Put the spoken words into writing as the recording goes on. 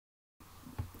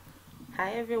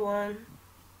Hi everyone,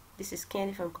 this is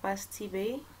Candy from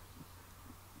CapacityBay,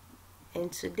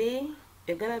 and today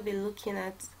we're gonna be looking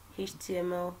at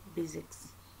HTML basics.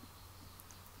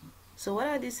 So what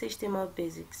are these HTML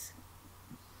basics?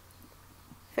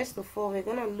 First of all, we're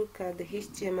gonna look at the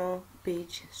HTML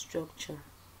page structure,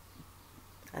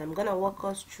 and I'm gonna walk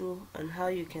us through on how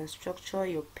you can structure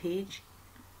your page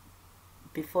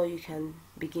before you can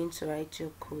begin to write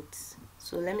your codes.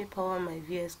 So let me power my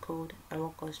VS Code and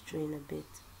walk us through in a bit.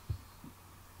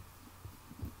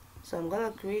 So I'm going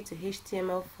to create a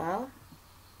HTML file.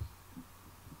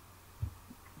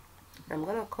 I'm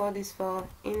going to call this file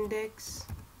index.html.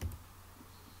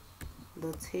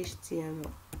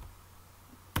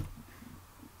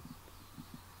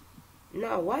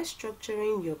 Now, while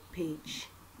structuring your page,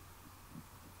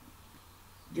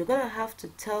 you're going to have to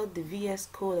tell the VS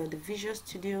Code or the Visual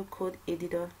Studio Code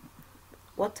editor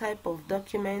what type of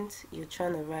document you're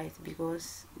trying to write,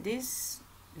 because this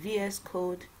VS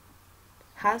Code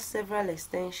has several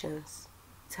extensions.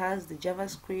 It has the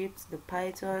JavaScript, the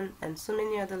Python, and so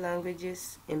many other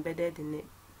languages embedded in it.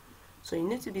 So you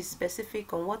need to be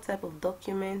specific on what type of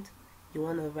document you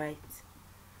want to write.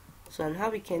 So and how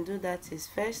we can do that is,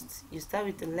 first you start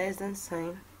with the less than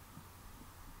sign,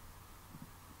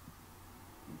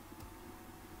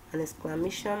 an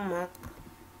exclamation mark,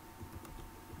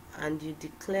 and you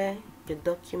declare your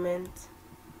document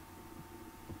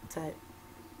type.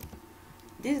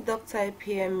 This doc type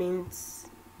here means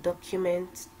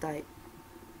document type.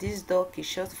 This doc is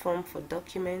short form for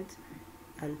document,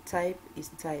 and type is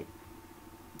type.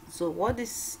 So what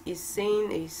this is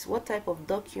saying is, what type of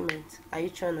document are you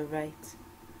trying to write?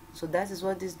 So that is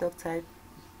what this doc type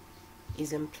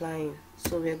is implying.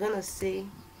 So we're gonna say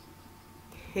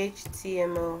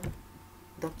HTML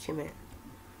document.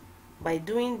 By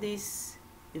doing this,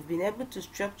 you've been able to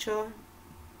structure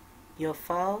your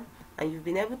file, and you've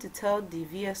been able to tell the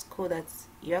VS Code that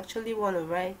you actually want to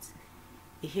write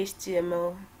a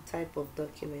HTML type of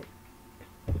document.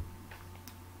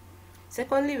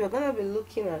 Secondly, we're going to be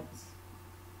looking at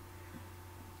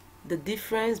the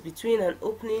difference between an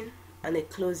opening and a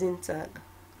closing tag.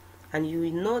 And you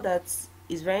will know that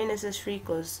it's very necessary,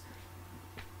 because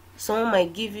someone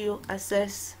might give you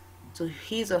access to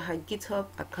his or her GitHub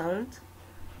account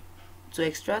to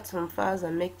extract some files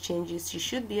and make changes. You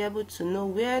should be able to know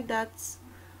where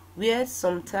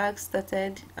some tags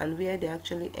started and where they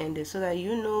actually ended, so that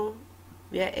you know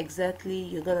where exactly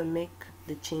you're gonna make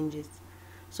the changes.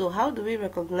 So how do we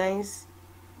recognize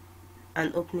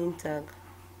an opening tag?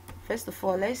 First of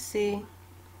all, let's say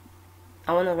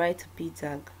I want to write a p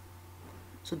tag.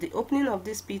 So the opening of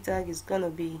this p tag is gonna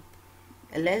be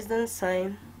a less than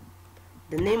sign,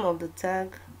 the name of the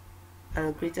tag, and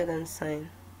a greater than sign.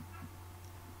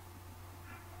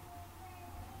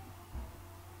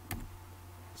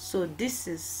 So this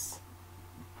is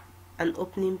an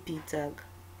opening p tag.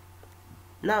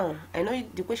 Now, I know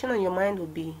the question on your mind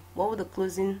would be, what would the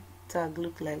closing tag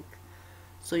look like?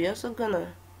 So you're also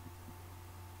gonna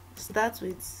start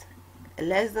with a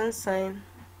less than sign,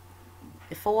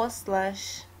 a forward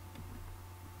slash,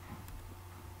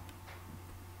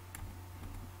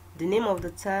 the name of the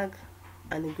tag,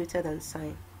 and a greater than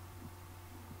sign.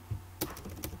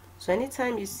 So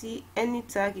anytime you see any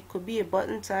tag, it could be a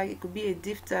button tag, it could be a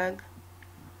div tag,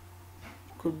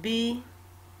 it could be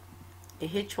a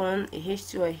h1, a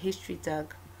h2, or a h3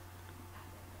 tag,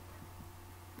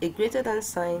 a greater than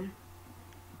sign,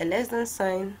 a less than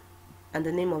sign, and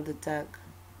the name of the tag.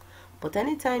 But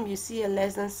anytime you see a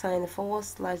less than sign, a forward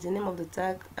slash, the name of the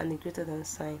tag, and a greater than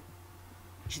sign,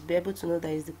 you should be able to know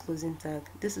that is the closing tag.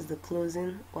 This is the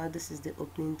closing, while this is the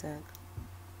opening tag.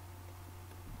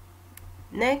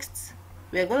 Next,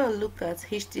 we are going to look at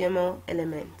HTML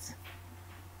elements.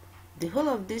 The whole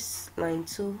of this line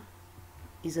 2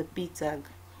 is a p tag.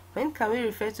 When can we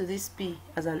refer to this p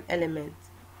as an element?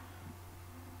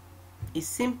 It's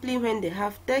simply when they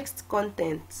have text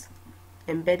content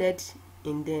embedded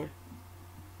in them,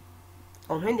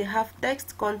 or when they have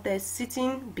text content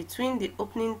sitting between the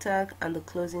opening tag and the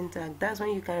closing tag. That's when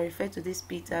you can refer to this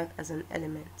p tag as an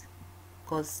element,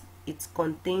 because it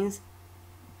contains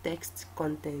text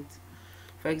content.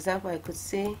 For example, I could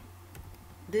say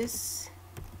this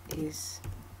is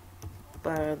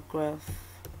paragraph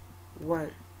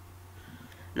 1.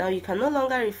 Now you can no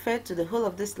longer refer to the whole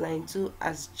of this line 2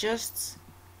 as just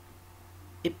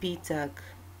a p tag.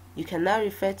 You can now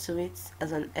refer to it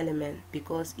as an element,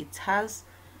 because it has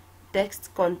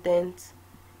text content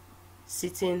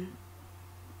sitting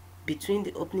between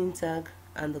the opening tag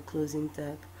and the closing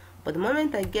tag. But the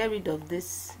moment I get rid of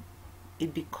this,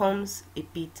 it becomes a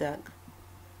p tag.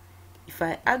 If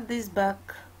I add this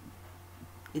back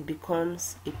it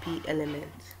becomes a P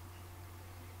element.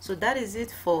 So that is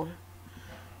it for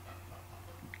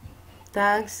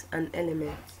tags and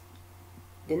elements.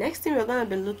 The next thing we're going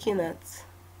to be looking at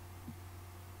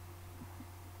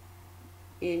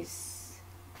is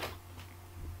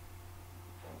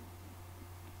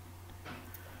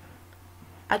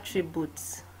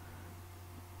attributes.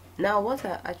 Now, what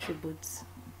are attributes?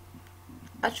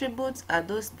 Attributes are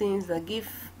those things that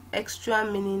give extra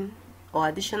meaning or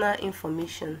additional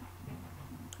information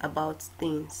about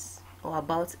things or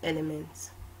about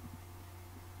elements.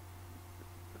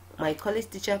 My college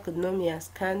teacher could know me as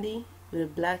Candy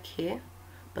with black hair,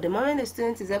 but the moment the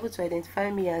student is able to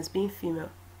identify me as being female,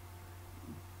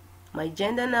 my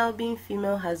gender now being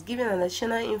female has given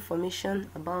additional information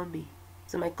about me.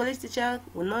 So my college teacher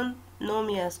will not know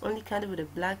me as only Candy with a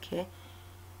black hair.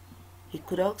 He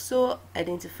could also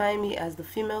identify me as the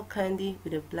female Candy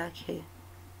with a black hair.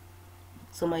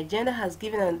 So my gender has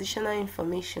given additional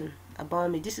information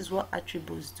about me. This is what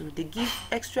attributes do. They give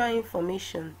extra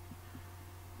information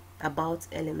about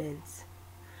elements.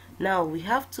 Now we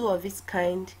have two of its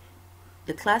kind,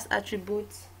 the class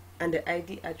attribute and the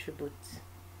ID attribute.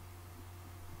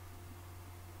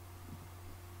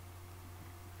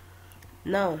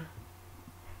 Now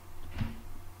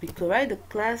we could write the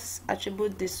class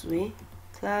attribute this way.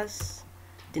 Class,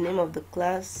 the name of the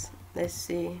class, let's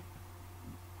say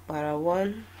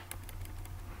para1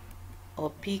 or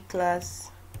P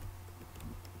class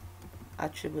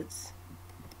attributes.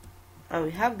 And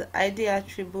we have the ID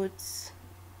attributes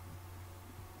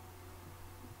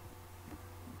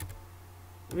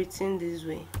written this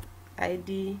way.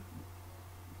 ID,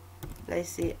 let's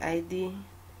say ID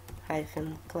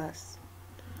hyphen class.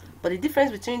 But the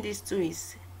difference between these two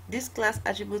is this class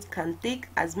attribute can take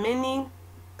as many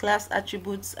class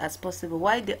attributes as possible,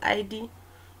 while the ID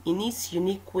in its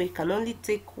unique way can only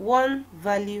take one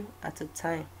value at a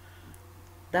time.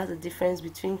 That's the difference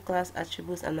between class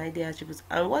attributes and ID attributes.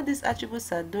 And what these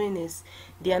attributes are doing is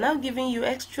they are now giving you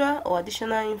extra or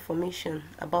additional information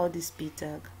about this P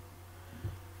tag.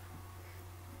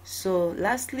 So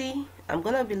lastly, I'm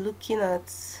gonna be looking at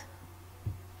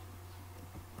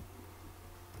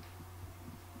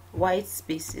white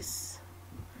spaces.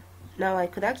 Now I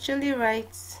could actually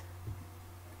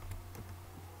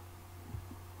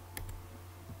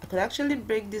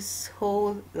break this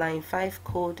whole line 5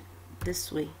 code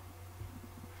this way.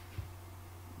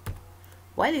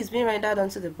 While it's being rendered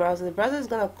onto the browser is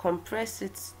going to compress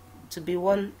it to be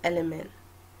one element.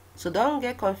 So don't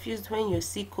get confused when you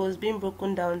see codes being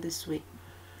broken down this way.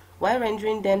 While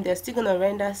rendering them, they're still going to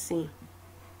render same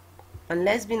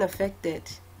unless being affected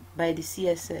by the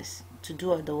CSS to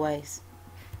do otherwise.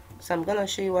 So I'm going to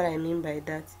show you what I mean by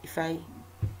that. If I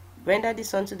render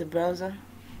this onto the browser,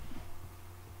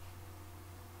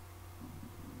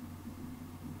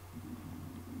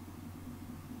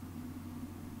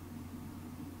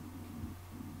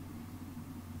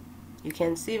 you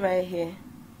can see right here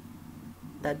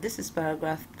that this is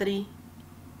paragraph 3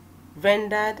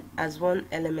 rendered as one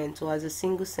element or as a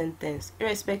single sentence,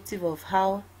 irrespective of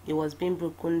how it was being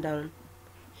broken down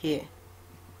here.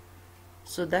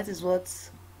 So that is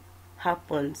what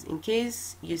happens. In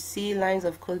case you see lines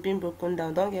of code being broken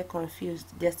down, don't get confused.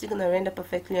 They're still going to render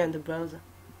perfectly on the browser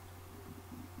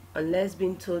unless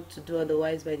being told to do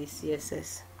otherwise by the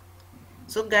CSS.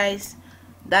 So guys,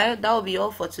 that will be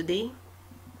all for today.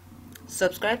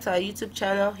 Subscribe to our YouTube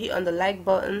channel, hit on the like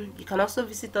button. You can also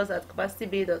visit us at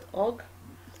CapacityBay.org,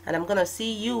 and I'm gonna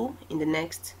see you in the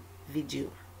next video.